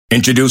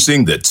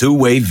Introducing the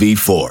two-way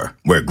V4,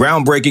 where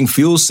groundbreaking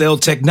fuel cell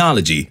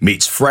technology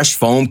meets fresh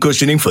foam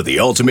cushioning for the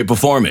ultimate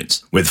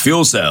performance. With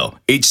fuel cell,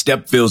 each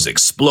step feels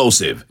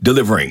explosive,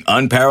 delivering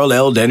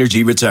unparalleled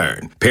energy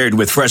return. Paired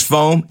with fresh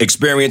foam,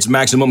 experience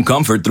maximum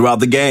comfort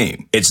throughout the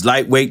game. Its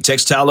lightweight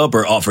textile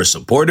upper offers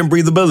support and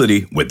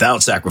breathability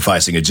without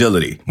sacrificing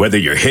agility. Whether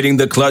you're hitting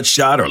the clutch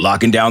shot or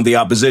locking down the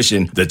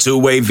opposition, the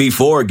two-way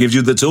V4 gives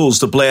you the tools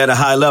to play at a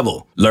high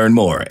level. Learn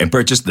more and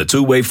purchase the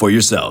two-way for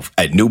yourself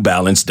at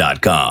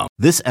newbalance.com.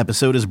 This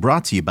episode is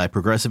brought to you by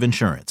Progressive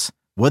Insurance.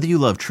 Whether you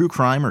love true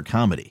crime or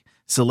comedy,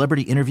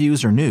 celebrity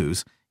interviews or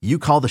news, you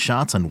call the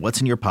shots on what's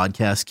in your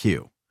podcast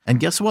queue. And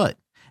guess what?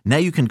 Now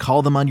you can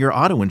call them on your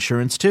auto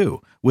insurance too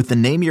with the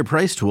Name Your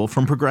Price tool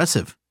from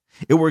Progressive.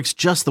 It works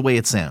just the way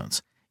it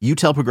sounds. You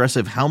tell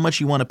Progressive how much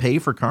you want to pay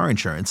for car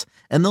insurance,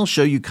 and they'll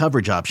show you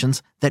coverage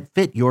options that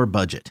fit your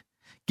budget.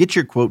 Get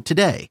your quote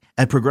today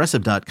at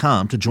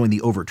Progressive.com to join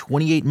the over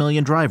 28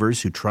 million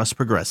drivers who trust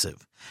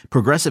Progressive.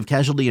 Progressive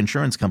Casualty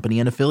Insurance Company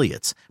and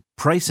Affiliates.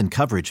 Price and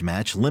coverage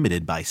match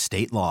limited by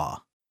state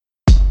law.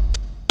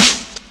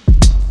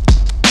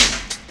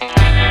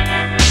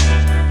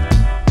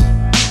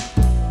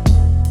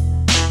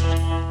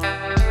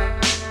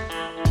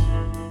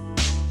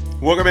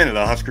 Welcome into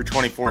the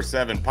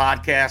Husker247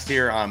 Podcast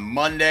here on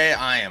Monday.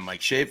 I am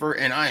Mike Schaefer,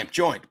 and I am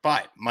joined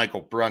by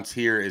Michael Bruntz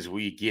here as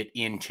we get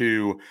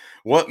into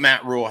what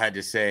Matt Rhule had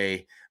to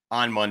say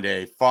on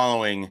Monday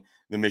following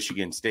the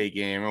Michigan State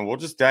game. And we'll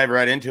just dive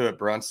right into it,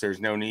 Bruntz. There's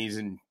no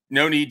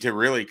need to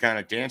really kind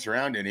of dance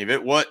around any of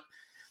it.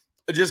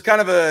 Just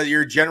kind of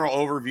your general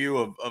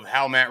overview of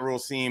how Matt Rhule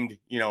seemed,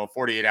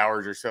 48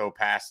 hours or so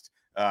past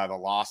the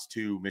loss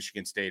to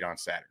Michigan State on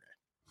Saturday.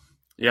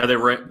 Yeah,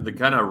 they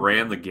kind of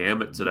ran the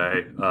gamut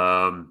today.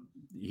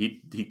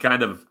 He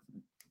kind of,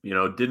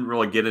 didn't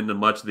really get into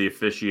much of the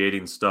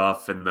officiating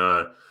stuff and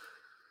the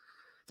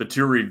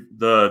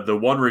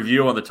one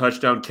review on the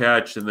touchdown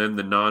catch and then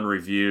the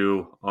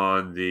non-review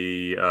on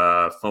the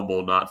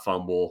fumble, not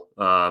fumble.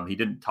 He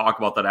didn't talk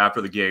about that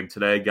after the game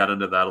today, got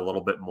into that a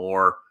little bit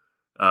more,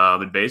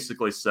 and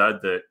basically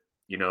said that,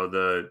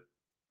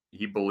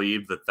 he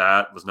believed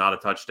that was not a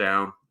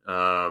touchdown,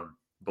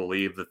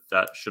 believed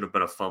that should have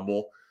been a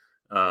fumble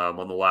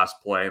on the last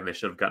play, and they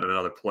should have gotten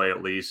another play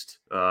at least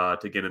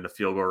to get into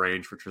field goal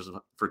range for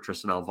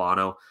Tristan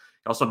Alvano.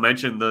 He also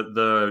mentioned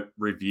the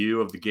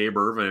review of the Gabe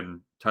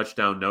Ervin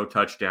touchdown, no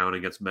touchdown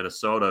against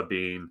Minnesota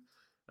being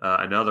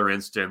another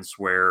instance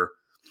where,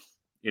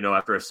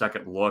 after a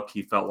second look,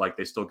 he felt like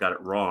they still got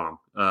it wrong.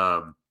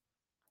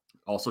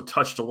 Also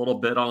touched a little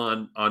bit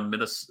on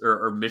Minnesota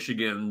or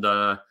Michigan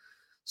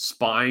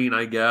spying,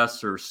 I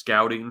guess, or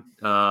scouting,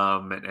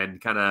 and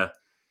kind of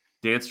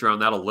danced around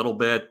that a little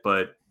bit,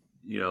 but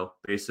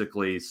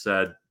basically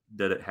said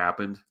that it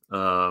happened,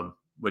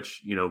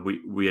 which,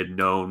 we had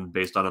known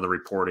based on other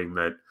reporting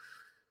that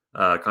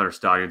Connor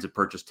Stallions had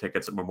purchased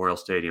tickets at Memorial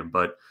Stadium.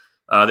 But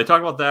they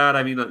talk about that.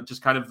 I mean,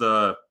 just kind of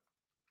the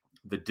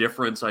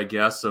difference, I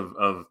guess,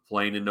 of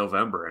playing in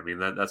November. I mean,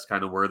 that's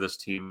kind of where this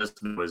team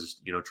was,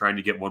 trying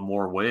to get one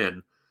more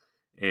win.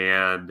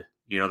 And,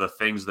 the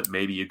things that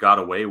maybe you got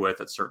away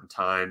with at certain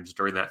times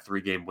during that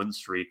 3-game win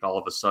streak, all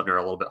of a sudden are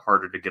a little bit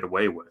harder to get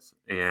away with.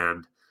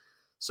 And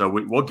so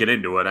we'll get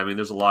into it. I mean,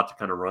 there's a lot to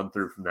kind of run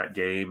through from that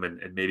game and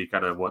maybe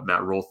kind of what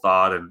Matt Rhule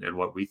thought and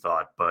what we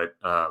thought. But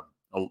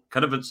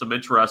kind of some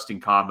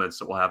interesting comments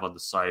that we'll have on the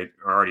site,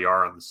 or already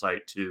are on the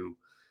site too,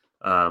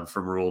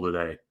 from Rhule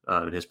today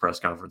in his press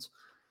conference.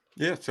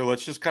 Yeah, so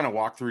let's just kind of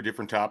walk through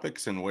different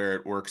topics and where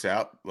it works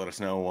out. Let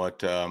us know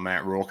what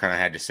Matt Rhule kind of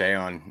had to say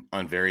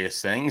on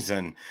various things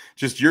and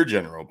just your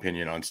general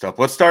opinion on stuff.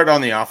 Let's start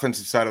on the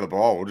offensive side of the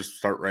ball. We'll just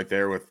start right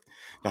there with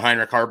the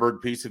Heinrich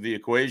Haarberg piece of the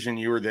equation.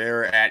 You were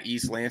there at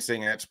East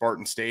Lansing at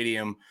Spartan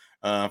Stadium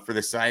for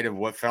the site of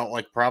what felt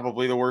like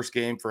probably the worst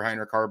game for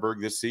Heinrich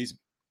Haarberg this season.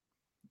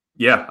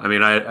 Yeah, I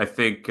mean, I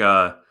think,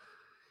 the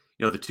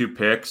 2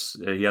 picks,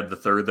 he had the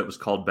third that was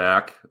called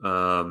back,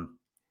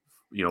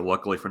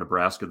 luckily for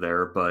Nebraska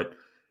there, but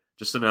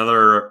just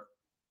another,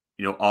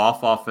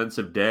 off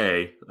offensive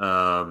day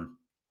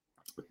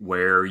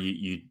where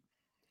you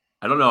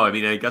I don't know. I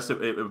mean, I guess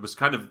it was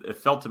kind of, it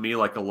felt to me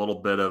like a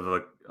little bit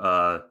of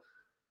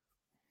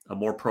a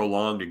more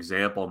prolonged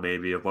example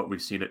maybe of what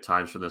we've seen at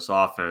times from this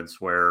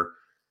offense where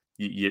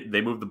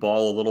they moved the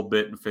ball a little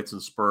bit in fits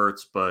and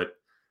spurts, but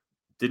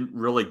didn't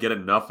really get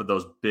enough of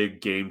those big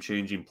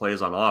game-changing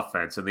plays on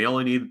offense. And they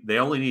only need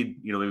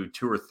maybe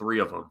 2 or 3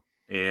 of them.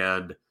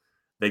 And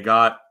they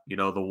got,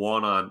 the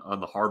one on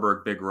the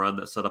Haarberg big run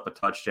that set up a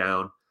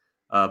touchdown.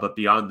 But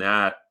beyond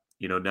that,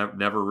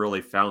 never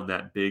really found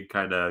that big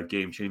kind of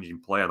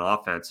game-changing play on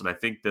offense. And I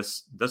think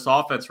this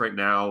offense right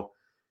now,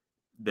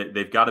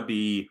 they've got to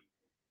be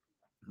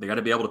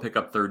able to pick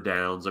up third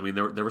downs. I mean,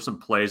 there were some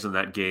plays in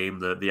that game,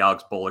 the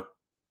Alex Bullock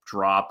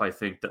drop, I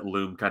think, that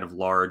loomed kind of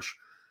large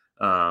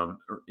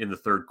in the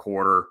third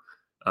quarter,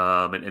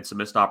 and some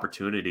missed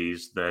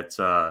opportunities that,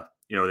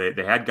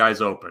 they had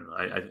guys open.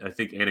 I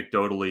think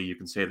anecdotally you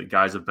can say that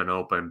guys have been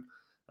open.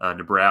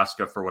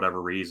 Nebraska, for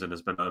whatever reason,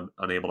 has been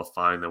unable to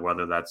find them,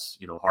 whether that's,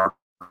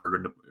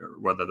 or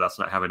whether that's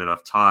not having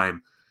enough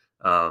time.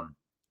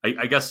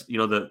 I guess,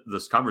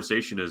 this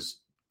conversation is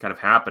kind of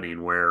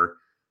happening where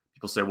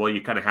people say, well,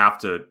 you kind of have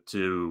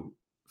to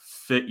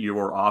fit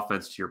your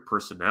offense to your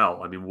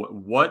personnel. I mean,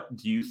 what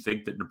do you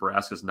think that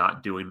Nebraska's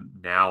not doing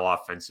now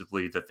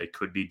offensively that they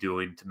could be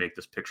doing to make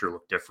this picture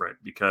look different?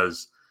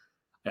 Because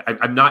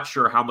I'm not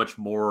sure how much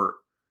more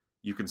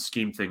you can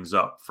scheme things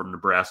up from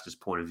Nebraska's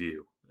point of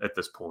view at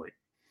this point.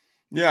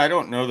 Yeah, I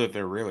don't know that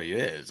there really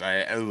is.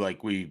 I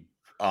like we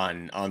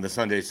on the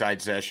Sunday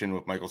side session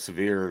with Michael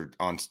Severe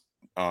on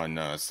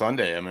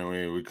Sunday. I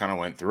mean, we kind of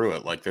went through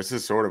it. Like, this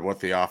is sort of what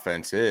the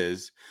offense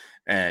is,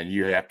 and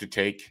you have to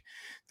take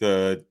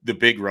the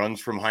big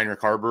runs from Heinrich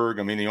Harburg.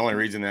 I mean, the only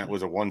reason that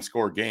was a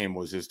 1-score game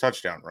was his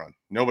touchdown run.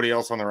 Nobody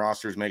else on the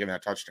roster is making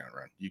that touchdown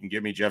run. You can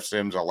give me Jeff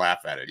Sims, I'll laugh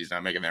at it. He's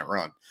not making that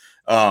run.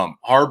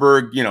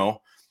 Harburg,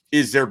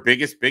 is their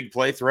biggest big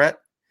play threat,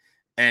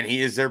 and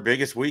he is their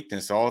biggest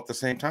weakness all at the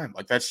same time.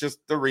 Like, that's just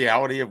the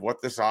reality of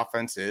what this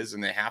offense is,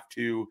 and they have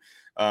to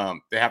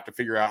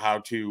figure out how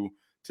to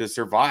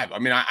survive. I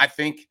mean, I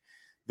think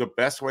the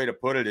best way to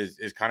put it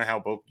is kind of how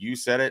both you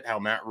said it, how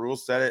Matt Rule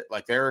said it.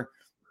 Like,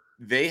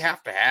 they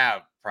have to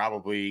have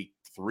probably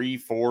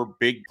 3-4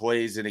 big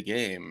plays in a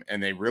game,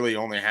 and they really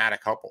only had a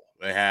couple.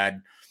 They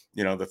had,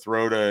 the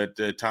throw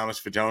to Thomas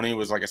Fidone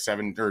was like a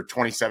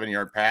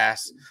 27-yard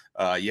pass.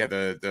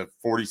 The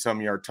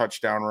 40-some-yard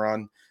touchdown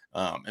run,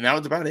 and that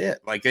was about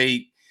it. Like,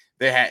 they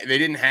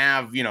didn't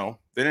have a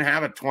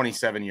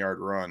 27-yard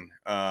run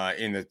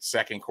in the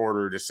second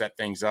quarter to set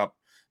things up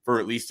for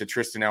at least a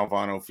Tristan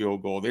Alvano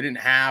field goal. They didn't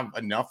have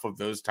enough of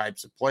those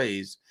types of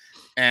plays,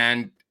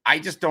 and I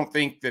just don't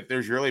think that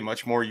there's really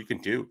much more you can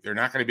do. They're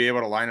not going to be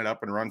able to line it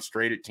up and run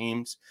straight at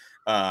teams.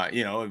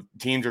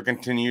 Teams are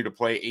continue to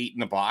play 8 in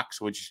the box,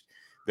 which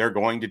they're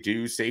going to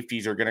do.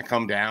 Safeties are going to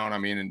come down. I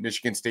mean,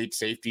 Michigan State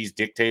safeties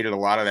dictated a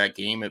lot of that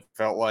game, it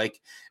felt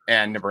like,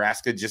 and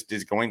Nebraska just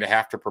is going to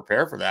have to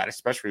prepare for that,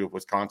 especially with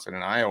Wisconsin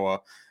and Iowa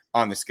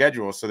on the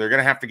schedule. So they're going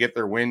to have to get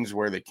their wins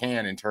where they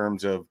can in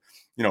terms of,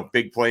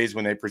 big plays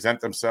when they present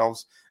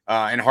themselves.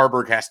 And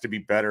Harburg has to be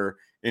better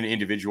in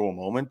individual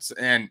moments.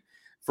 And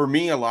for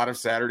me, a lot of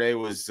Saturday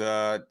was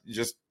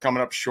just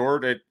coming up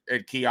short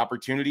at key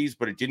opportunities,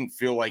 but it didn't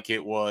feel like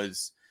it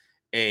was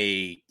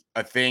a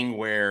thing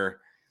where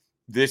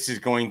this is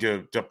going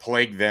to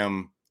plague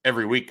them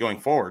every week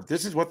going forward.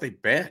 This is what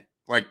they've been.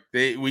 Like,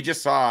 we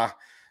just saw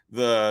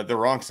the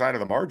wrong side of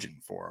the margin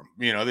for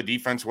them. The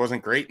defense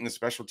wasn't great, and the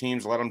special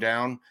teams let them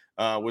down.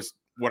 Was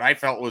what I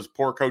felt was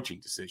poor coaching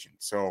decisions.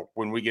 So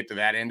when we get to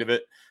that end of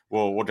it,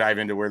 we'll dive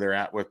into where they're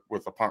at with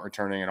the punt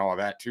returning and all of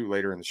that too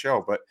later in the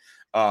show. But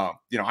I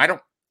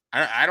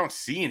don't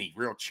see any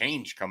real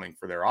change coming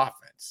for their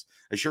offense.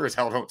 I sure as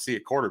hell don't see a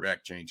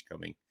quarterback change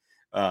coming.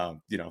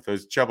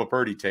 Those Chubba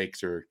Purdy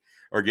takes are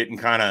getting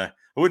kind of,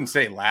 I wouldn't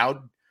say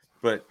loud,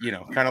 but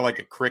kind of like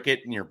a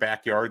cricket in your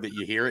backyard that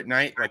you hear at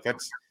night. Like,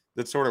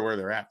 that's sort of where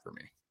they're at for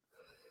me.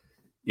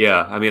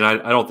 Yeah, I mean, I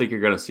don't think you're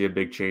going to see a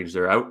big change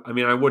there. I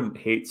mean, I wouldn't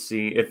hate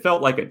seeing. It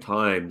felt like at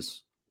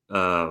times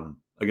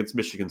against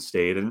Michigan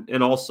State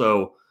and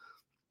also,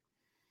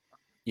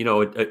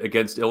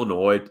 against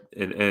Illinois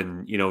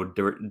and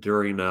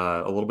during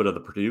a little bit of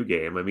the Purdue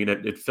game. I mean,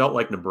 it felt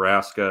like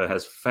Nebraska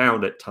has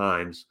found at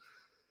times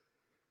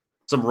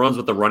some runs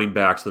with the running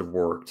backs that have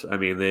worked. I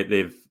mean,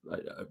 they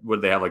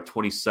have like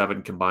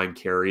 27 combined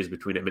carries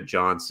between Emmett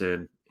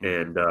Johnson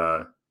and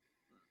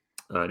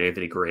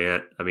Anthony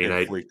Grant. I mean,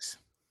 Fleeks.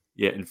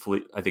 Yeah, and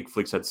I think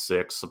Fleeks had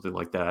 6, something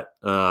like that.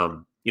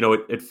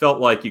 It felt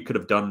like you could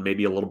have done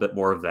maybe a little bit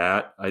more of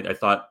that. I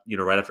thought,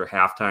 right after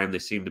halftime, they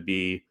seemed to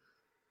be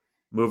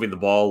moving the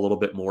ball a little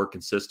bit more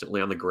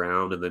consistently on the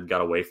ground and then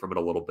got away from it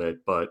a little bit.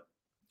 But,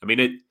 I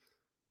mean,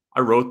 I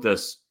wrote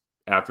this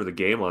after the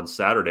game on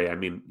Saturday. I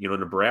mean,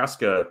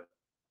 Nebraska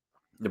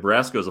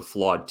is a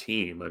flawed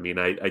team. I mean,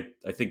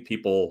 I think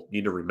people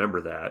need to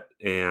remember that.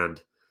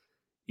 And,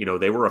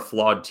 they were a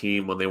flawed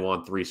team when they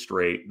won 3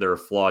 straight. They're a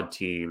flawed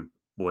team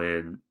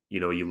when,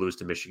 you lose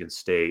to Michigan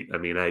State. I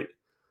mean,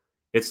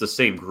 it's the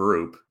same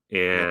group.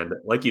 And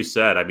like you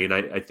said, I mean,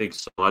 I think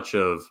so much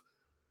of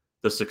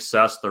the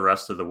success the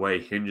rest of the way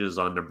hinges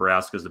on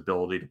Nebraska's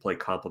ability to play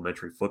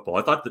complementary football.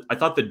 I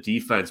thought the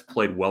defense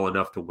played well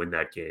enough to win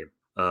that game.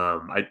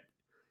 I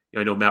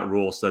know Matt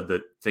Rule said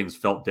that things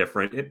felt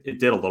different. It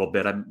did a little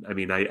bit.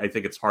 I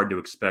think it's hard to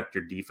expect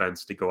your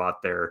defense to go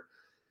out there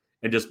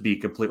and just be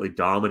completely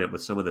dominant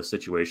with some of the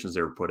situations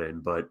they were put in.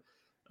 But,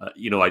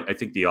 I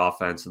think the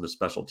offense and the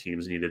special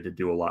teams needed to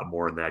do a lot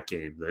more in that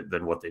game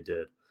than what they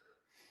did.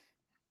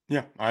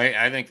 Yeah,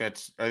 I think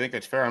that's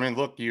fair. I mean,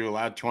 look, you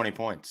allowed 20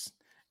 points.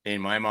 In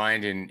my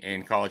mind,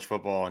 in college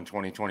football in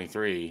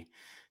 2023,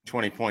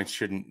 20 points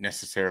shouldn't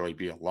necessarily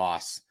be a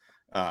loss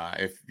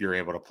if you're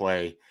able to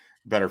play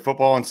better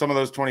football. And some of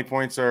those 20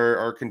 points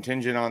are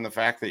contingent on the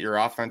fact that your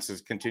offense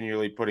is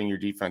continually putting your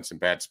defense in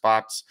bad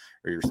spots,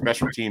 or your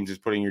special teams is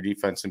putting your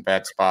defense in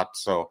bad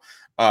spots. So,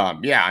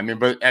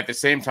 but at the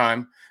same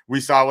time, we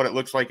saw what it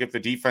looks like if the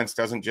defense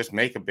doesn't just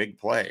make a big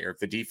play, or if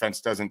the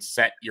defense doesn't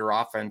set your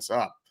offense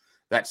up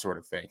that sort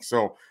of thing.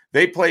 So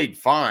they played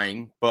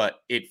fine,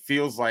 but it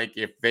feels like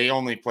if they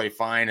only play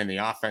fine and the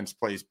offense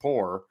plays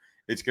poor,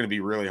 it's going to be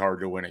really hard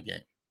to win a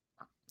game.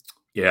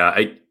 Yeah,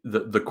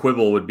 the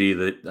quibble would be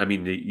that, I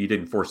mean, you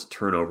didn't force a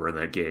turnover in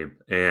that game,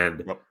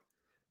 and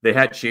they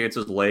had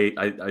chances late.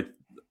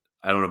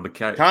 I don't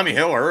know, Tommy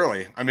Hill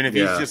early. I mean, if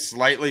Yeah. he's just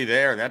slightly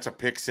there, that's a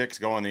pick six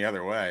going the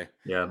other way.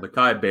 Yeah,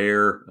 Mekhi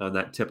Bear on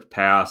that tipped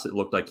pass, it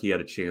looked like he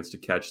had a chance to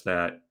catch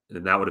that,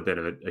 and that would have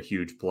been a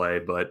huge play.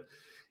 But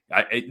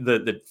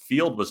the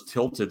field was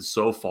tilted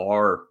so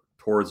far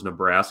towards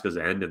Nebraska's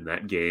end in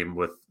that game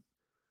with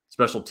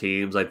special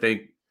teams. I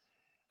think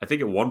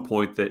at one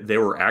point that they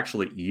were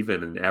actually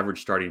even in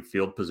average starting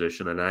field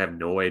position, and I have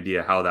no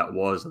idea how that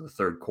was in the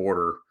third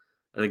quarter.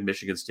 I think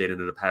Michigan State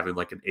ended up having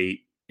like an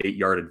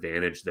 8-yard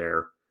advantage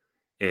there.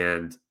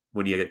 And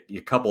when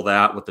you couple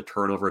that with the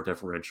turnover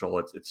differential,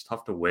 it's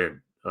tough to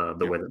win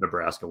the way that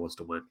Nebraska wants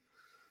to win.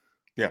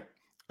 Yeah.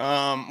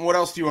 What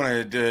else do you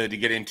want to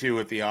get into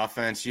with the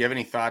offense? Do you have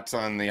any thoughts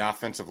on the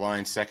offensive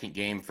line second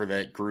game for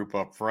that group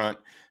up front?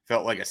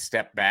 Felt like a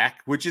step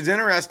back, which is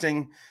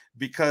interesting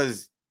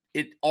because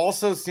it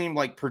also seemed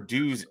like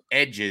Purdue's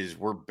edges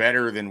were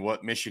better than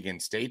what Michigan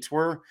State's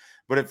were,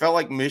 but it felt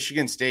like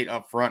Michigan State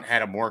up front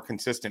had a more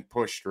consistent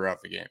push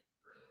throughout the game.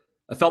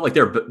 I felt like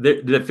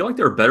did it feel like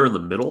they were better in the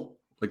middle,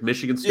 like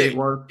Michigan State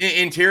were?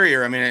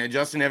 Interior, I mean,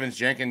 Justin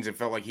Evans-Jenkins, it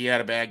felt like he had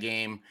a bad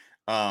game.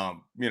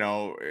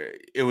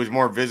 It was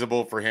more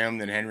visible for him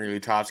than Henry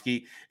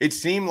Lutovsky. It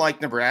seemed like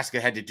Nebraska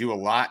had to do a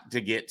lot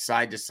to get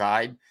side to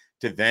side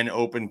to then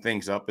open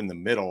things up in the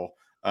middle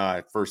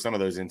for some of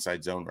those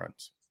inside zone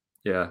runs.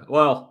 Yeah,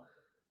 well,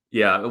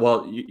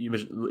 it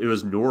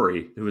was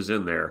Nuri who was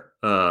in there,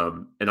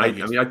 and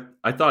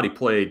I thought he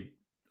played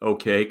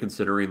okay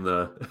considering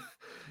the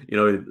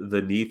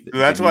the knee.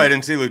 That's why I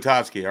didn't see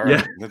Lutovsky. All right,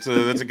 yeah.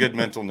 That's a good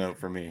mental note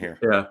for me here.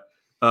 Yeah,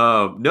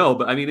 no,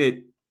 but I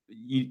mean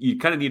you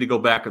kind of need to go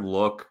back and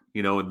look,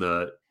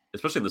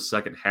 especially in the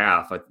second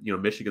half.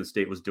 Michigan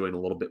State was doing a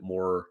little bit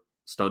more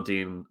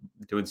stunting,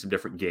 doing some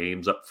different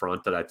games up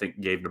front that I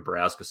think gave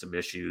Nebraska some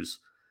issues.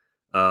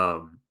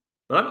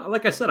 But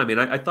like I said, I mean,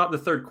 I thought in the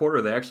third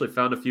quarter they actually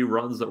found a few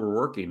runs that were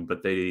working,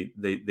 but they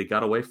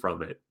got away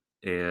from it.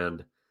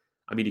 And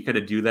I mean, you kind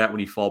of do that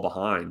when you fall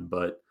behind.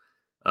 But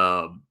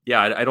I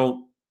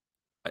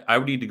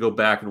would need to go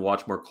back and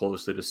watch more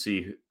closely to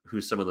see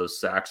who some of those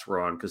sacks were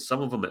on, because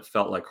some of them it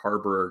felt like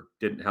Harburg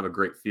didn't have a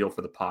great feel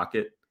for the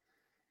pocket.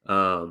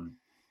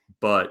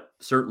 But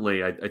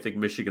certainly, I think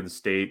Michigan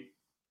State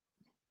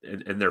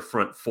and their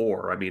front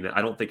four. I mean,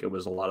 I don't think it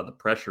was a lot of the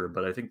pressure,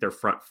 but I think their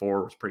front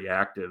four was pretty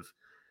active.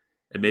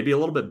 And maybe a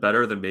little bit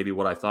better than maybe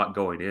what I thought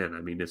going in.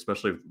 I mean,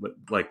 especially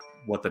like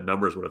what the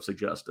numbers would have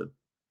suggested.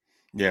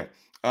 Yeah.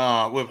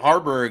 With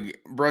Harburg,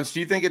 Bruns, do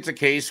you think it's a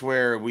case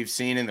where we've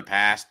seen in the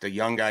past, a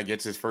young guy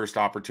gets his first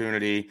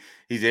opportunity,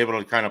 he's able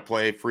to kind of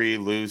play free,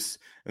 loose,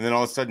 and then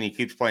all of a sudden he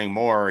keeps playing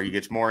more, he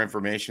gets more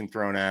information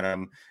thrown at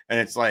him, and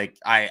it's like,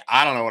 I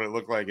don't know what it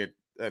looked like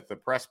at the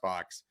press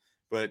box,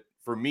 but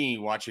for me,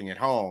 watching at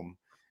home,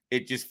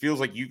 it just feels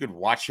like you could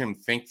watch him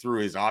think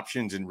through his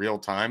options in real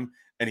time,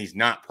 and he's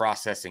not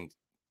processing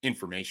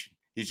information.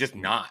 He's just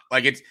not.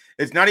 Like,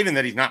 it's not even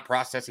that he's not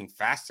processing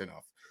fast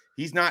enough.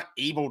 He's not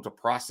able to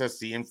process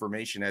the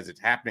information as it's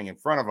happening in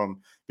front of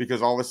him,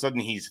 because all of a sudden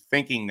he's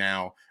thinking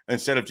now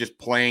instead of just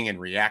playing and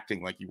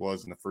reacting like he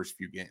was in the first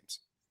few games.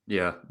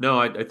 Yeah, no,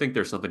 I think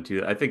there's something to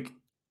it. I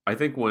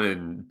think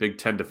when Big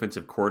Ten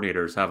defensive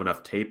coordinators have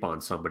enough tape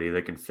on somebody,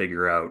 they can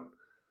figure out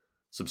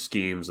some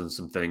schemes and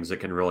some things that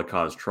can really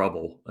cause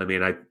trouble. I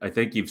mean, I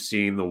think you've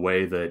seen the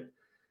way that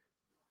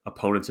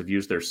opponents have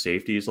used their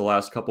safeties the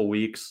last couple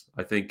weeks.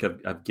 I think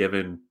have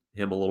given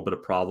him a little bit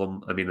of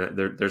problem. I mean,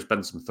 there's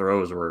been some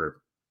throws where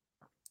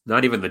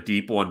not even the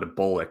deep one to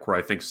Bullock, where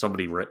I think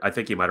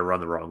he might have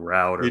run the wrong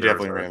route. Or he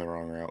definitely ran the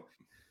wrong route.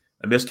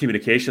 A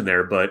miscommunication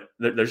there, but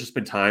there's just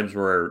been times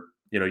where,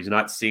 he's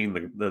not seeing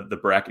the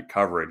bracket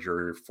coverage,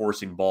 or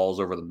forcing balls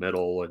over the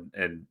middle.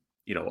 And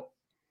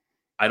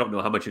I don't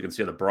know how much you can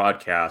see on the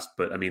broadcast,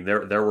 but I mean,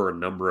 there were a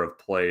number of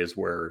plays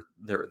where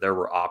there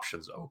were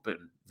options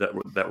open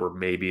that were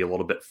maybe a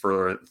little bit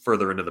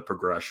further into the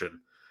progression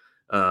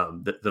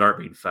that aren't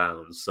being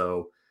found.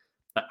 So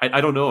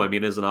I don't know. I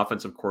mean, as an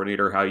offensive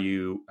coordinator, how do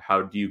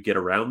you get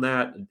around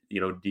that?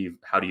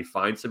 How do you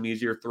find some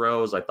easier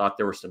throws? I thought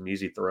there were some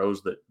easy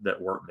throws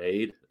that weren't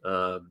made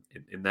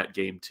in that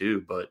game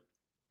too. But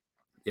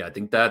yeah, I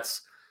think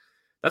that's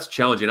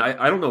challenging.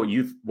 I don't know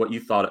what you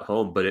thought at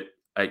home, but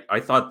I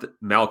thought that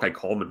Malachi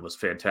Coleman was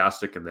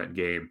fantastic in that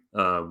game,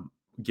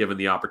 given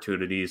the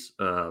opportunities.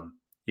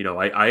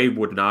 I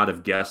would not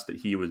have guessed that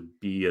he would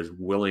be as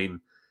willing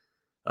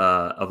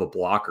of a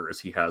blocker as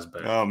he has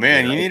been. Oh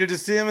man, you needed to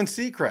see him in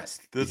Seacrest.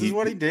 This is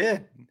what he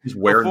did. He's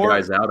wearing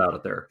guys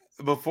out there.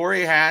 Before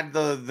he had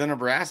the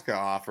Nebraska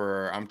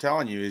offer, I'm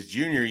telling you, his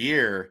junior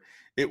year,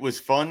 it was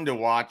fun to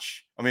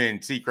watch. I mean,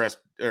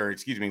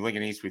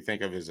 Lincoln East, we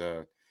think of as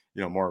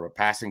more of a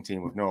passing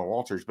team with Noah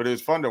Walters, but it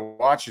was fun to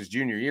watch his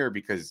junior year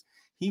because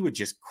he would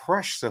just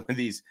crush some of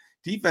these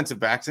defensive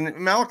backs, and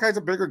Malachi's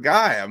a bigger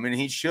guy. I mean,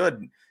 he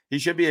should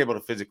be able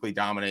to physically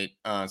dominate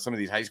some of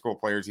these high school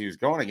players he was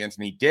going against,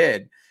 and he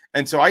did.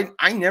 And so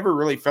I never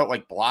really felt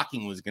like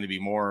blocking was going to be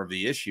more of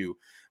the issue.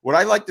 What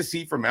I like to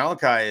see from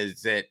Malachi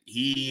is that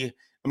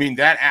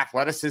that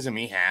athleticism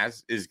he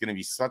has is going to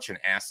be such an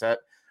asset.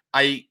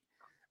 I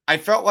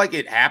felt like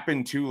it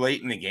happened too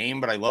late in the game,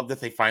 but I love that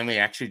they finally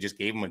actually just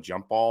gave him a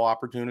jump ball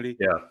opportunity.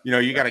 Yeah.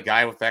 You got a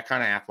guy with that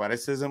kind of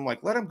athleticism,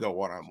 like let him go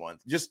one-on-one.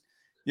 Just,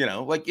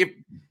 like if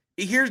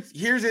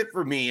here's it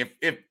for me.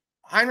 If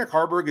Heinrich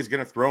Harburg is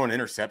going to throw an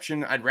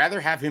interception, I'd rather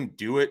have him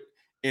do it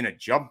in a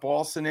jump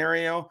ball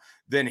scenario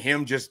than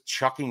him just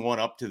chucking one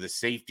up to the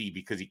safety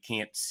because he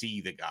can't see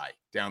the guy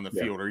down the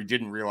field or he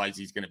didn't realize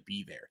he's going to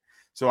be there.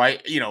 So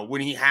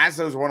when he has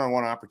those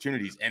one-on-one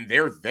opportunities and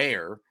they're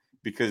there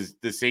because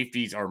the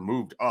safeties are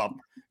moved up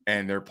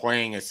and they're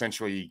playing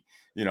essentially,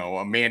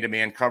 a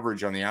man-to-man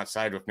coverage on the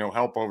outside with no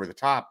help over the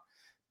top,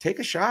 take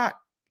a shot.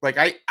 Like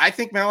I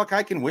think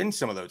Malachi can win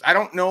some of those. I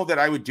don't know that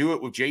I would do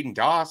it with Jaden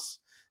Doss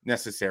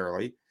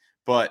necessarily,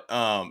 but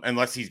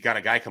unless he's got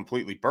a guy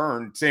completely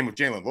burned. Same with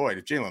Jalen Lloyd.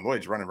 If Jalen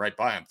Lloyd's running right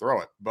by him,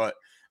 throw it. But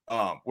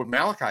with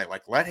Malachi,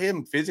 like let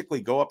him physically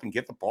go up and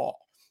get the ball.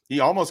 He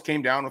almost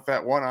came down with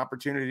that one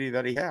opportunity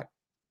that he had.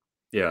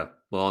 Yeah.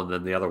 Well, and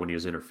then the other one he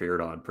was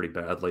interfered on pretty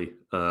badly.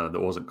 That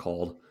wasn't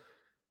called.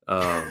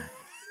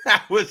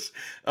 That was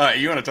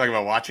you want to talk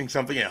about watching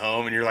something at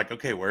home and you're like,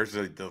 okay, where's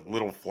the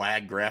little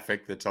flag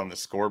graphic that's on the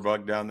score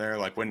bug down there?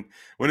 Like when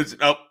it's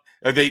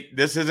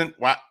this isn't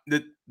what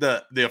the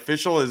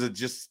official is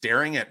just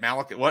staring at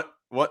Malachi.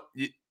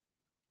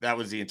 That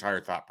was the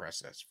entire thought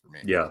process for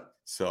me. Yeah.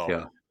 So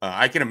yeah.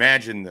 I can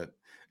imagine that,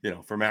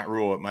 for Matt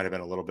Rule, it might've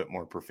been a little bit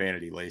more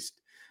profanity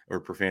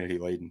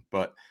laden,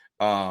 but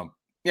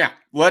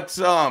let's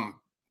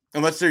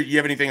unless you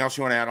have anything else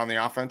you want to add on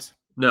the offense.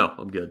 No,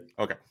 I'm good.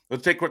 Okay.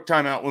 Let's take a quick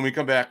time out. When we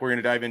come back, we're going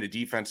to dive into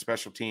defense,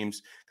 special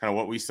teams, kind of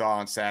what we saw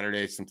on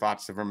Saturday, some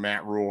thoughts from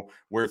Matt Rule,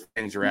 where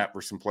things are at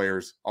for some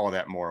players, all of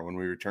that more when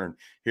we return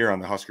here on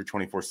the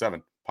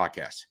Husker247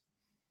 podcast.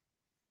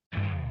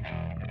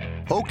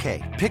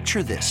 Okay,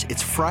 picture this.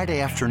 It's Friday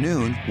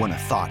afternoon when a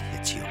thought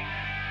hits you.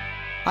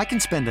 I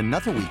can spend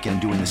another weekend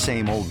doing the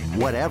same old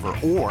whatever,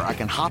 or I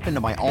can hop into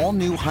my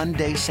all-new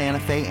Hyundai Santa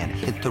Fe and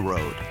hit the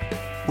road.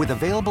 With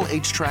available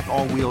H-Track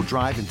all-wheel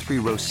drive and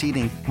 3-row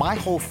seating, my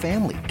whole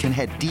family can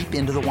head deep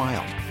into the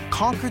wild.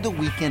 Conquer the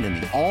weekend in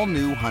the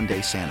all-new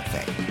Hyundai Santa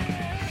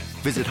Fe.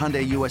 Visit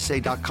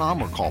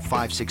HyundaiUSA.com or call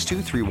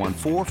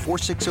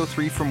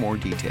 562-314-4603 for more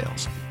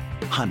details.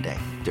 Hyundai,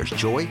 there's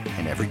joy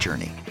in every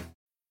journey.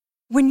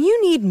 When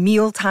you need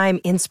mealtime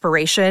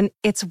inspiration,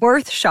 it's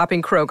worth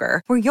shopping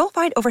Kroger, where you'll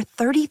find over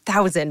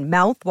 30,000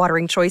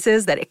 mouth-watering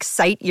choices that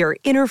excite your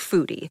inner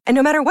foodie. And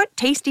no matter what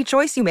tasty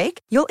choice you make,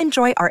 you'll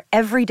enjoy our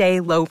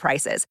everyday low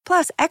prices,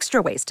 plus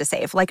extra ways to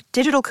save, like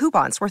digital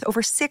coupons worth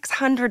over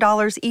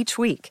 $600 each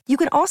week. You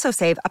can also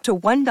save up to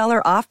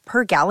 $1 off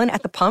per gallon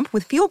at the pump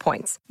with fuel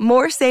points.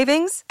 More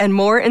savings and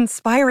more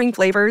inspiring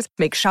flavors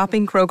make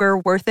shopping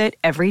Kroger worth it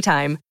every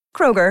time.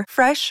 Kroger,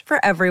 fresh for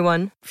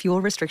everyone.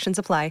 Fuel restrictions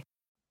apply.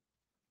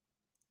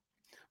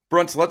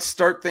 Brunts, let's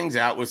start things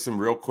out with some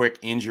real quick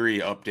injury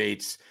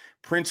updates.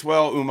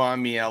 Princewell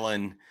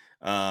Uman-Mielen,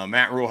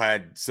 Matt Rule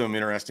had some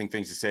interesting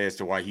things to say as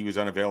to why he was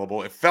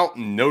unavailable. It felt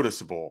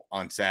noticeable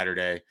on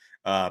Saturday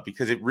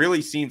because it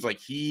really seems like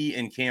he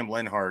and Cam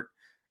Lenhart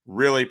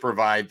really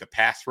provide the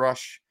pass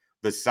rush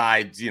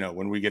besides,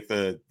 when we get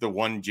the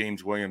one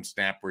James Williams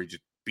snap where he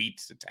just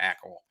beats the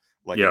tackle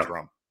like a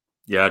drum.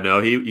 Yeah,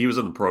 no, he was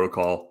in the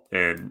protocol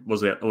and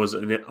was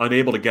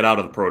unable to get out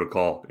of the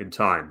protocol in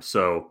time.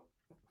 So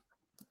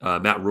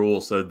Matt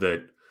Rule said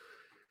that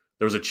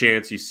there was a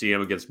chance you see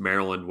him against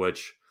Maryland,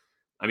 which,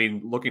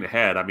 looking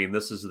ahead,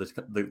 this is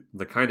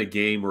the kind of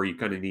game where you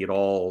kind of need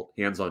all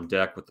hands on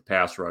deck with the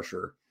pass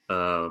rusher.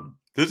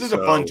 This is a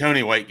fun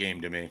Tony White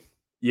game to me.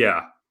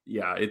 Yeah,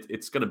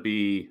 it's going to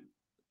be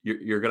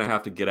you're going to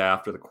have to get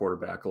after the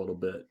quarterback a little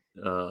bit.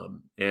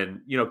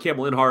 Cam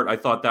Lenhart, I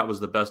thought that was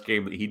the best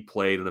game that he'd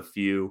played in a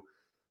few.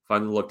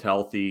 Finally looked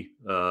healthy.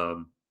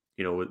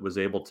 Was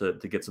able to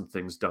get some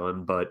things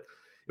done, but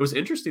it was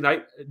interesting.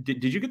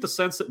 Did you get the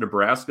sense that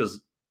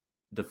Nebraska's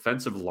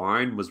defensive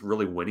line was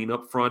really winning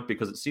up front?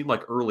 Because it seemed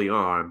like early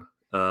on,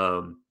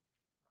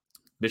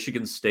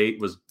 Michigan State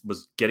was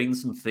getting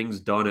some things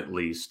done, at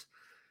least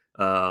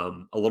a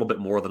little bit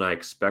more than I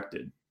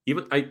expected.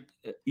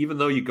 Even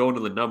though you go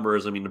into the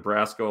numbers,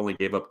 Nebraska only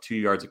gave up 2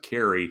 yards a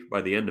carry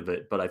by the end of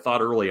it, but I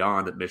thought early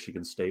on that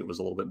Michigan State was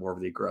a little bit more of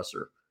the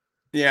aggressor.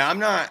 Yeah, I'm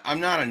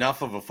not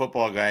enough of a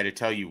football guy to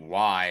tell you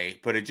why,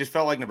 but it just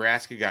felt like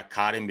Nebraska got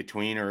caught in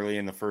between early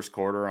in the first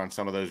quarter on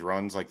some of those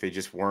runs. Like they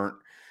just weren't,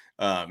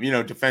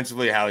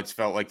 defensively, how it's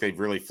felt like they've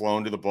really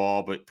flown to the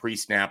ball, but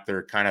pre-snap,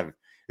 they're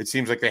it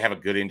seems like they have a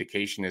good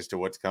indication as to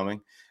what's coming.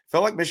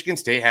 Felt like Michigan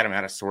State had them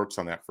out of sorts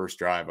on that first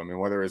drive.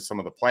 Whether it was some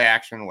of the play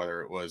action,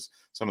 whether it was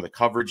some of the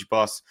coverage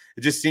busts,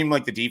 it just seemed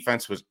like the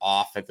defense was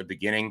off at the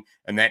beginning,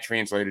 and that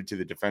translated to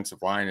the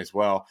defensive line as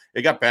well.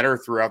 It got better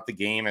throughout the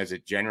game, as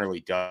it generally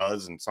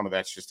does, and some of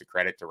that's just a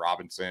credit to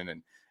Robinson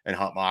and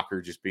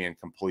Hutmacher just being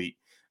complete,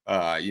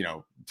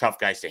 tough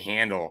guys to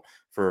handle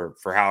for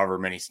however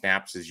many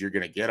snaps as you're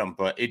going to get them.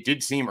 But it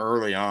did seem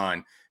early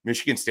on,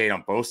 Michigan State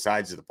on both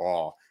sides of the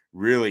ball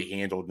really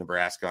handled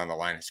Nebraska on the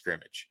line of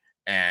scrimmage.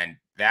 And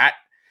that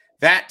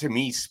to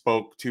me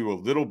spoke to a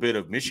little bit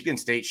of Michigan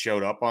State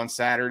showed up on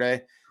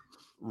Saturday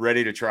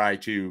ready to try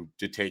to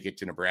take it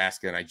to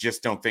Nebraska. And I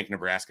just don't think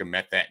Nebraska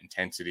met that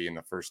intensity in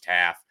the first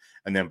half.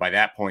 And then by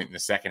that point in the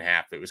second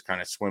half, it was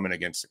kind of swimming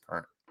against the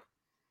current.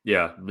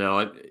 Yeah,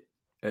 no,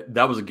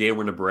 that was a game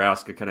where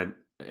Nebraska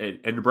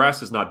and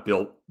Nebraska's not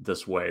built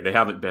this way. They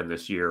haven't been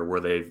this year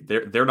where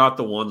they're not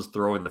the ones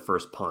throwing the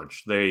first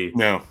punch. They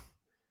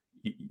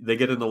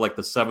get into like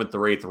the 7th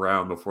or 8th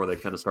round before they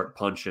kind of start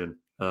punching.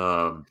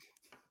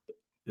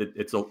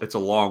 It's a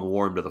long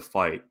warm to the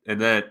fight.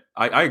 And then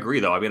I agree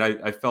though. I mean,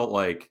 I felt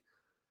like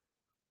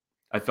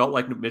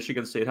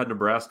Michigan State had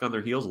Nebraska on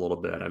their heels a little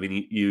bit. I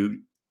mean,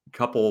 you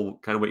couple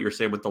kind of what you're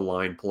saying with the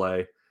line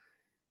play.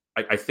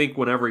 I think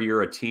whenever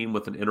you're a team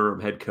with an interim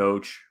head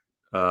coach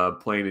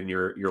playing in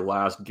your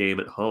last game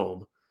at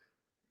home,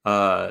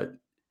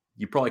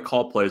 you probably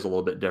call plays a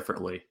little bit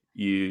differently.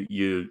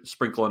 You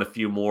sprinkle in a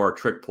few more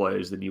trick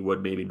plays than you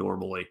would maybe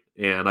normally.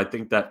 And I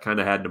think that kind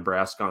of had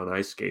Nebraska on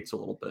ice skates a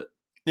little bit.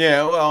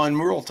 Yeah, well, and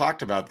Murrell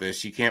talked about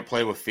this. You can't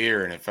play with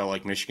fear, and it felt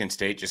like Michigan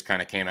State just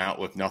kind of came out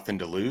with nothing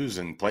to lose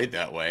and played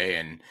that way.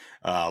 And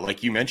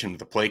like you mentioned,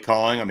 the play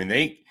calling, I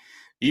mean,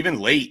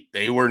 even late,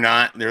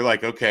 they're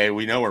like, okay,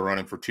 we know we're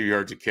running for 2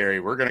 yards of carry.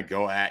 We're going to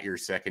go at your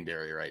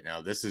secondary right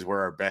now. This is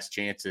where our best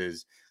chance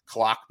is.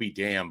 Clock be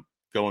damned.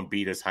 Go and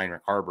beat us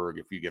Heinrich Harburg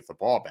if you get the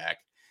ball back.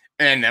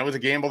 And that was a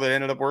gamble that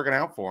ended up working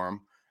out for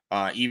them,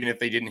 even if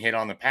they didn't hit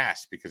on the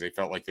pass, because they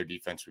felt like their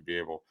defense would be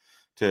able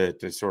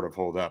to sort of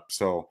hold up.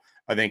 So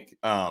I think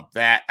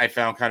that I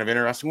found kind of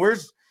interesting.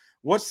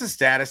 What's the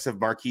status of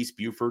Marquise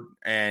Buford,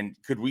 and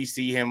could we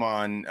see him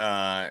on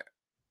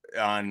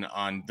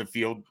the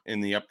field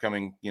in the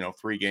upcoming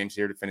 3 games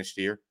here to finish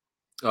the year?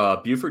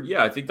 Buford,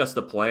 yeah, I think that's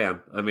the plan.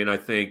 I mean, I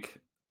think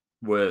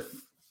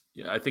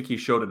he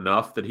showed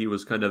enough that he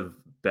was kind of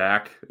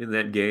back in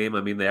that game.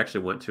 I mean, they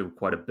actually went to him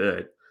quite a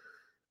bit.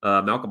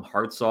 Malcolm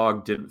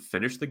Hartzog didn't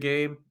finish the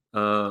game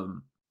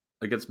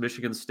against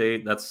Michigan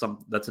State. That's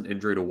an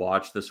injury to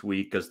watch this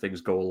week as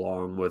things go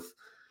along with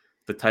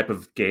the type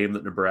of game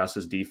that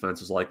Nebraska's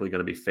defense is likely going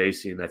to be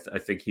facing. I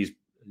think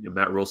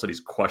Matt Rule said he's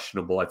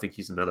questionable. I think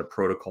he's another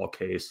protocol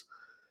case.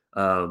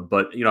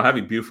 But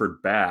having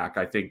Buford back,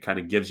 I think kind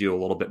of gives you a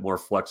little bit more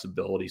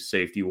flexibility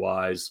safety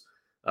wise.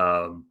 They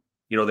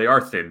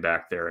are thin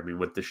back there. I mean,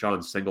 with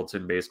Deshaun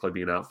Singleton basically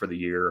being out for the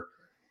year,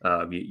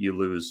 you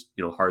lose,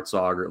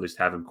 Hartzog, or at least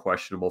have him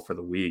questionable for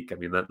the week. I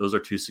mean, those are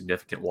 2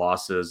 significant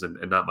losses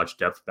and not much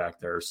depth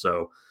back there.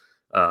 So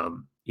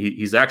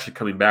he's actually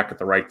coming back at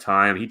the right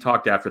time. He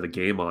talked after the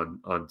game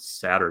on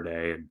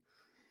Saturday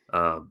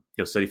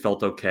and said he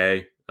felt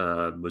okay.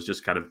 Was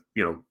just kind of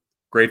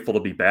grateful to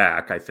be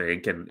back, I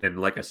think.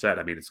 And like I said,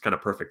 I mean, it's kind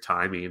of perfect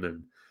timing,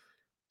 and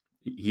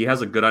he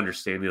has a good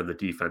understanding of the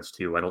defense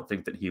too. I don't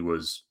think that he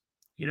was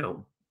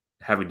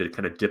having to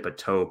kind of dip a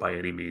toe by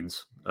any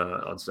means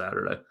on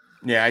Saturday.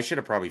 Yeah, I should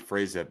have probably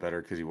phrased that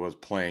better because he was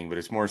playing, but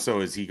it's more so,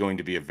 is he going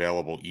to be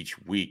available each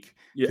week?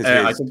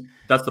 Yeah, I think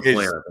that's the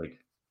plan, I think.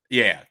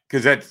 Yeah,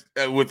 because that's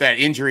with that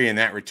injury and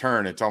that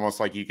return, it's almost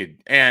like you could,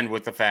 and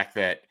with the fact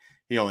that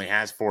he only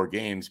has 4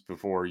 games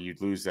before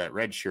you'd lose that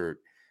red shirt,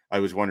 I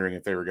was wondering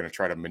if they were going to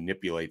try to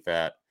manipulate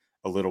that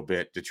a little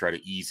bit to try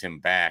to ease him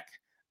back.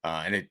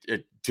 And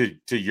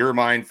to your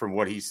mind, from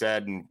what he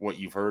said and what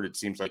you've heard, it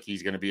seems like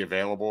he's going to be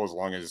available as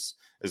long as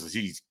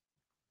he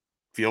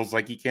feels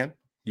like he can.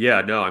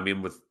 Yeah, no, I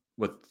mean, with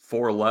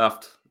 4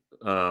 left,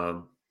 they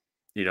were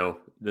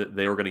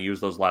going to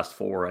use those last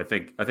 4. I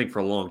think for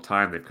a long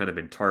time they've kind of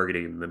been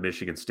targeting the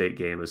Michigan State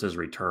game as his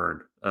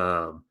return.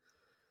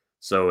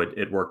 So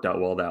it worked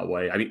out well that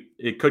way. I mean,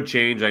 it could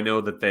change. I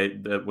know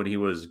that when he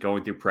was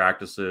going through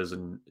practices,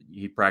 and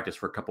he practiced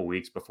for a couple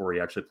weeks before he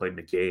actually played in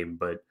the game,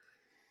 but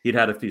he'd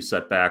had a few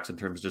setbacks in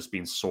terms of just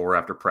being sore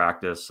after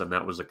practice, and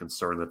that was a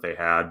concern that they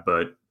had.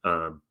 But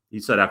he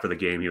said after the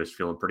game he was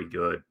feeling pretty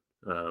good.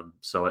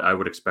 So I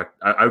would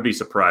expect – I would be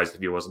surprised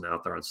if he wasn't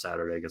out there on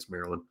Saturday against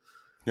Maryland.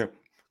 Yeah.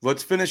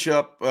 Let's finish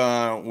up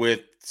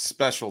with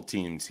special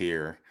teams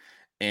here.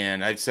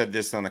 And I've said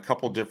this on a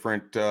couple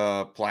different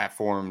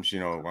platforms,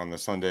 on the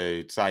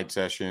Sunday side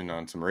session,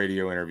 on some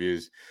radio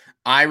interviews.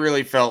 I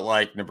really felt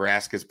like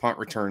Nebraska's punt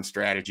return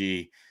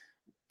strategy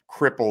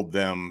crippled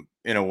them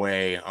in a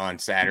way on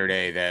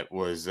Saturday that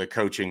was a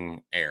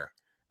coaching error.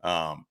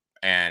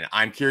 And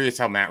I'm curious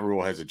how Matt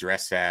Rule has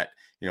addressed that,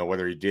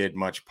 whether he did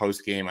much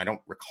post-game. I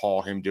don't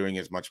recall him doing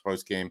as much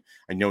post-game.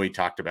 I know he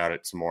talked about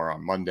it some more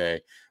on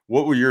Monday.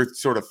 What were your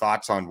sort of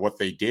thoughts on what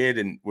they did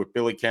and with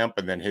Billy Kemp,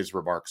 and then his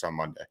remarks on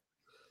Monday?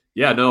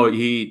 Yeah, no,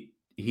 he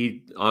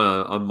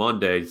on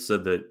Monday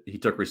said that he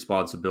took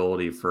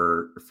responsibility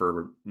for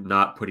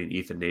not putting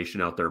Ethan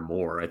Nation out there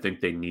more. I think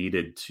they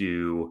needed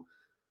to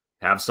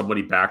have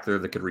somebody back there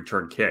that could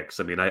return kicks.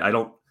 I mean, I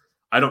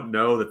I don't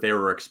know that they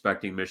were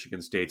expecting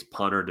Michigan State's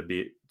punter to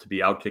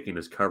be out kicking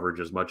his coverage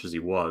as much as he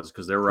was,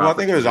 because there were. Well, I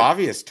think it was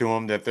obvious to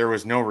him that there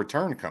was no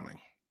return coming.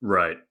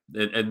 Right,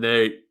 and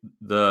they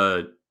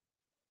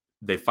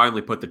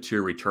finally put the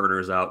 2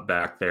 returners out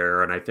back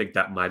there, and I think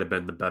that might have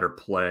been the better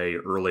play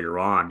earlier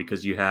on,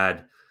 because you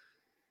had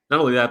not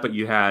only that, but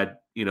you had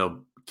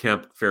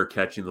Kemp fair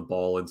catching the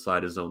ball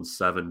inside his own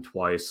 7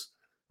 twice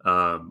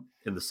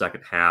in the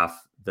second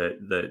half.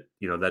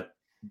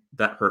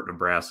 That hurt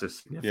Nebraska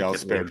significantly. Yeah, I'll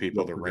spare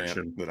people the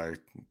rant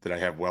that I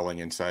have welling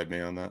inside me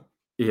on that.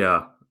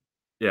 Yeah.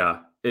 I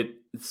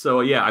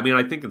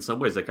think in some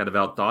ways they kind of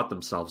outthought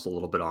themselves a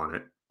little bit on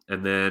it.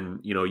 And then,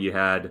 you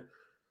had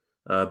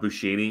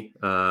Buschini,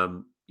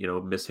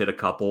 mishit a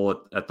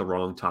couple at the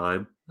wrong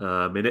time.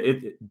 And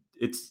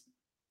it's,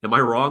 am I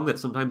wrong that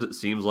sometimes it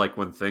seems like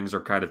when things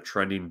are kind of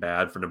trending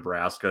bad for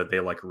Nebraska, they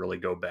like really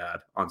go bad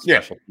on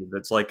special teams?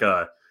 It's like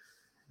a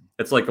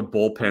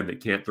bullpen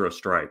that can't throw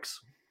strikes.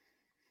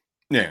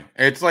 Yeah.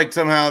 It's like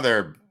somehow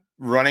they're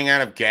running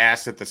out of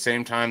gas at the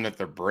same time that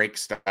their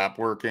brakes stop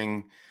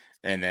working.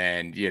 And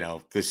then,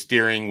 the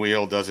steering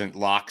wheel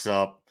locks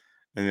up,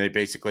 and they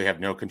basically have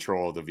no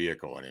control of the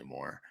vehicle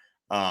anymore.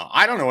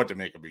 I don't know what to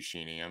make of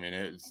Buschini. I mean,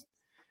 it's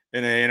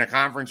in a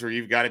conference where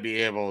you've got to be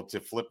able to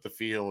flip the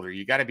field, or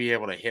you got to be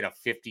able to hit a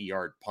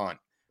 50-yard punt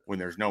when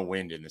there's no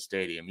wind in the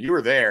stadium. You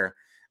were there.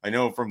 I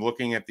know from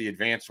looking at the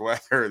advanced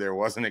weather, there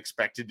wasn't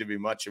expected to be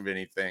much of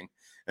anything.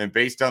 And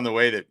based on the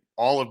way that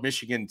all of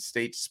Michigan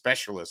State's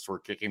specialists were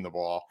kicking the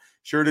ball,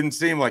 sure didn't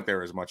seem like there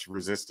was much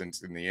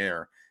resistance in the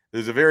air. It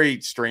was a very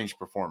strange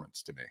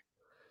performance to me.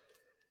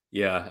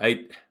 Yeah.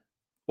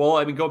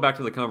 Going back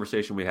to the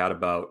conversation we had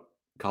about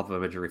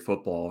complimentary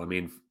football,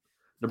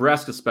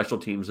 Nebraska's special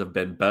teams have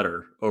been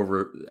better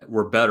over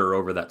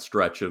that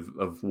stretch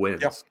of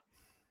wins. Yep.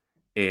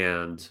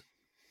 And,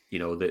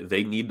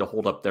 they need to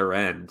hold up their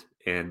end,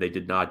 and they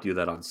did not do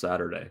that on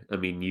Saturday.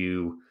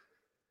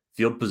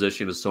 Field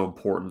position is so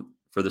important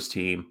for this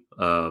team.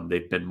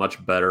 They've been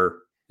much better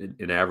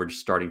in average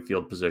starting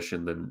field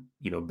position than,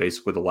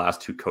 basically the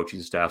last 2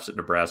 coaching staffs at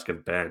Nebraska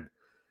have been.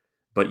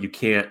 But you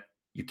can't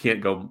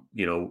go,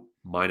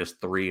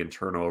 -3 in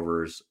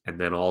turnovers and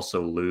then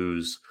also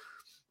lose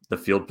the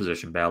field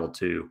position battle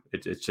too.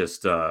 It's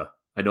just, I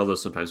know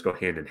those sometimes go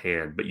hand in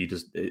hand, but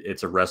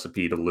it's a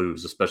recipe to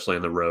lose, especially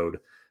on the road,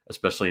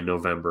 especially in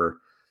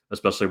November,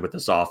 especially with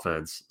this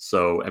offense.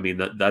 So,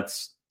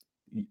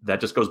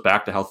 that just goes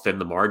back to how thin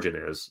the margin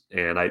is.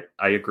 And I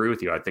agree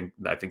with you. I think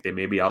they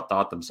maybe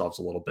outthought themselves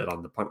a little bit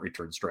on the punt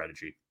return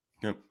strategy.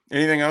 Yeah.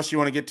 Anything else you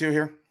want to get to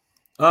here?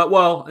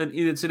 And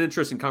it's an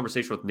interesting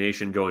conversation with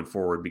Nation going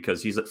forward,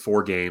 because he's at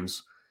 4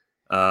 games.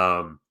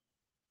 I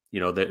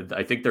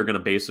think they're going to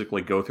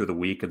basically go through the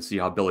week and see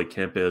how Billy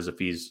Kemp is, if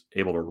he's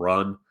able to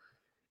run,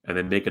 and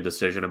then make a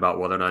decision about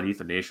whether or not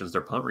Ethan Nation's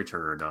their punt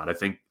returner or not. I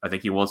think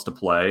he wants to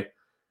play,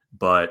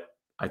 but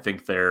I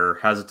think they're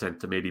hesitant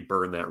to maybe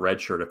burn that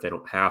red shirt if they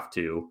don't have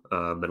to.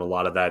 And a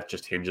lot of that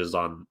just hinges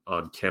on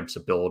Kemp's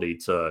ability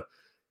to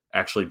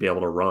actually be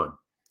able to run.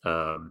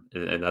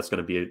 And that's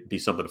going to be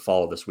something to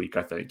follow this week,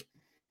 I think.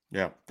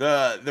 Yeah.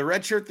 The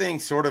red shirt thing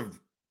sort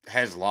of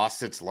has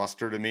lost its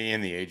luster to me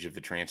in the age of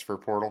the transfer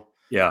portal.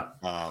 Yeah.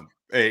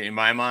 In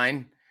my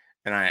mind,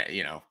 and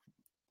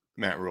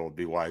Matt Rule would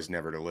be wise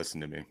never to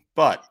listen to me,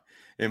 but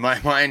in my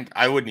mind,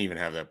 I wouldn't even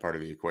have that part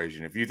of the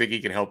equation. If you think he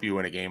can help you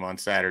win a game on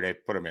Saturday,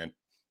 put him in.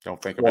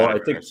 Don't think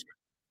about it.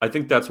 I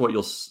think that's what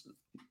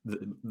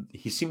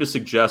he seemed to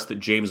suggest, that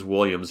James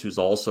Williams, who's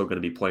also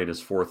going to be playing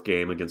his 4th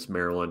game against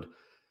Maryland,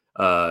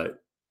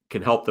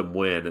 can help them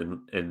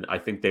win. And I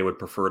think they would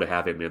prefer to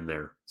have him in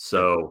there.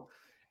 So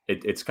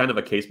it's kind of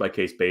a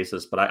case-by-case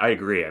basis, but I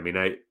agree. I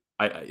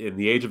in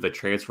the age of the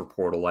transfer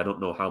portal, I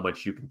don't know how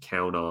much you can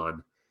count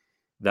on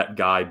that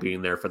guy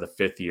being there for the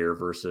 5th year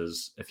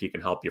versus if he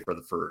can help you for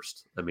the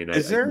 1st.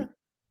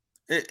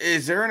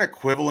 Is there an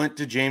equivalent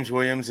to James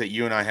Williams that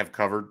you and I have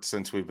covered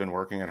since we've been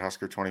working at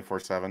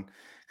Husker247?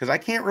 Because I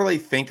can't really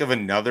think of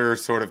another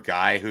sort of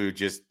guy who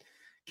just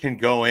can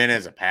go in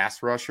as a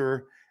pass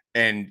rusher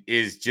and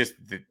is just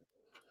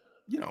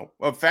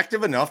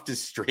effective enough to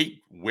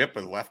straight whip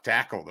a left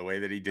tackle the way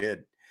that he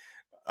did.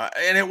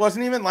 And it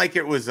wasn't even like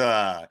it was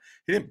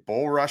he didn't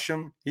bull rush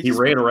him. He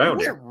ran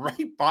around him.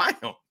 Right by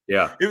him.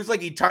 Yeah. It was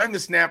like he timed the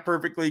snap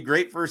perfectly.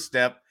 Great first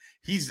step.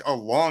 He's a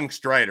long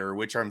strider,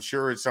 which I'm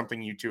sure is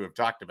something you two have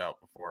talked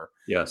about before.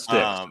 Yeah,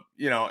 sticks.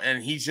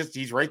 And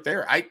he's right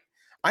there. I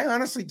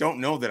honestly don't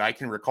know that I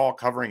can recall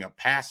covering a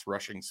pass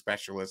rushing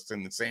specialist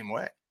in the same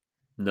way.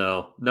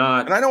 No,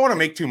 not. And I don't want to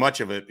make too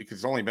much of it because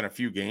it's only been a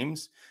few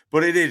games,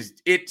 but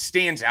it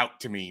stands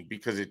out to me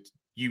because it's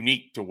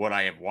unique to what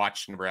I have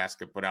watched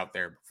Nebraska put out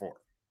there before.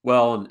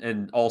 Well,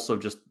 and also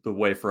just the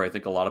way, for I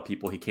think a lot of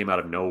people, he came out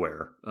of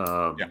nowhere.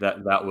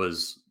 That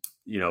was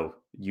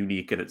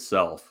unique in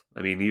itself.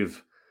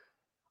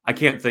 I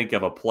can't think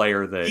of a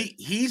player that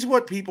he's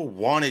what people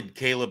wanted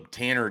Caleb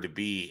Tanner to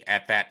be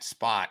at that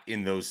spot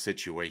in those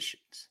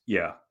situations.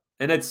 Yeah.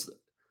 And it's,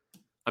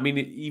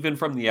 even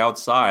from the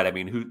outside,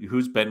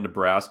 who's been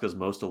Nebraska's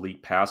most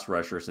elite pass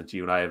rusher since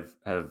you and I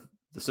have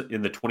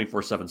in the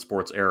 24/7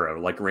 sports era,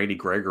 like Randy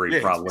Gregory,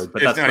 Yeah, probably,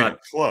 but it's that's not even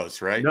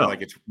close, right? No,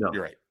 Like no.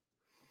 You're right.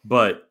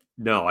 But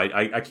no,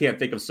 I can't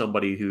think of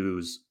somebody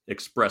whose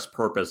express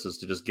purpose is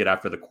to just get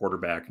after the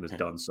quarterback and has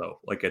done so.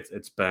 Like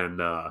it's been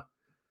a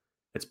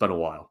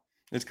while.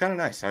 It's kind of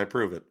nice. I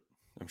approve it.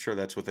 I'm sure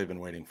that's what they've been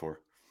waiting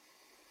for.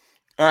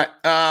 All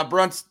right,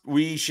 Brunts,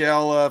 we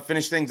shall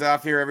finish things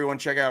off here. Everyone,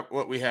 check out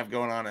what we have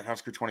going on at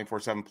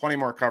Husker247. Plenty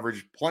more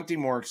coverage, plenty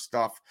more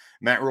stuff.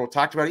 Matt Rule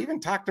talked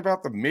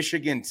about the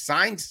Michigan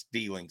sign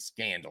stealing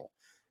scandal.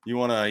 You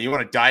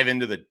wanna dive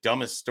into the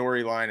dumbest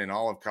storyline in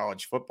all of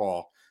college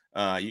football?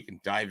 You can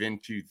dive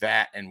into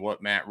that and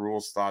what Matt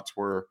Rule's thoughts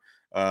were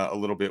a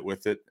little bit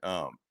with it.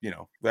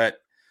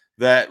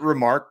 That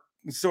remark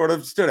sort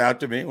of stood out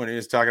to me when he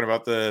was talking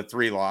about the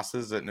 3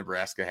 losses that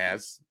Nebraska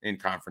has in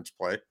conference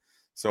play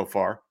so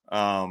far.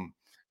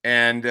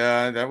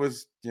 That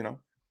was,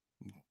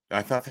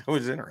 I thought that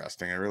was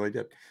interesting. I really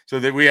did. So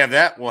that we have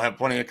that. We'll have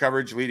plenty of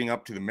coverage leading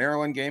up to the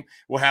Maryland game.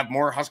 We'll have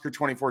more Husker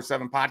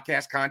 24/7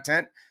 podcast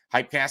content,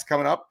 Hypecast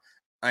coming up.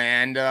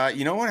 And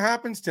you know what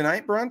happens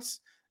tonight,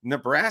 Brunts?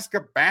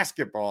 Nebraska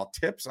basketball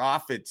tips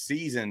off its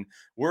season.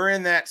 We're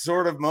in that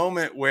sort of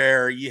moment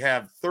where you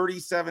have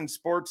 37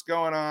 sports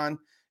going on.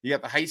 You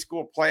got the high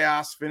school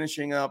playoffs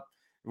finishing up.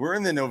 We're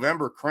in the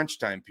November crunch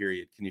time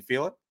period. Can you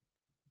feel it?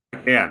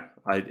 Yeah,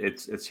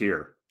 it's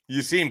here.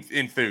 You seem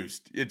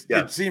enthused.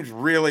 It seems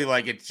really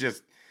like it's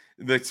just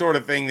the sort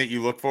of thing that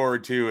you look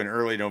forward to in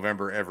early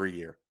November every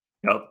year.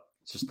 Yep.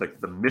 It's just like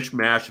the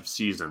mishmash of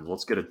seasons.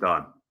 Let's get it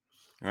done.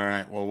 All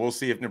right. Well, we'll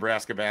see if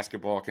Nebraska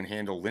basketball can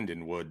handle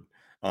Lindenwood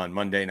on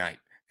Monday night.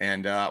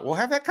 And we'll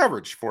have that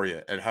coverage for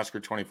you at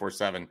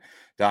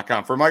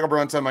Husker247.com. For Michael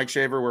Bruns, I'm Mike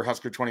Shaver. We're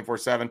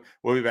Husker247.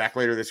 We'll be back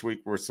later this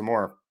week with some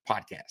more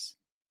podcasts.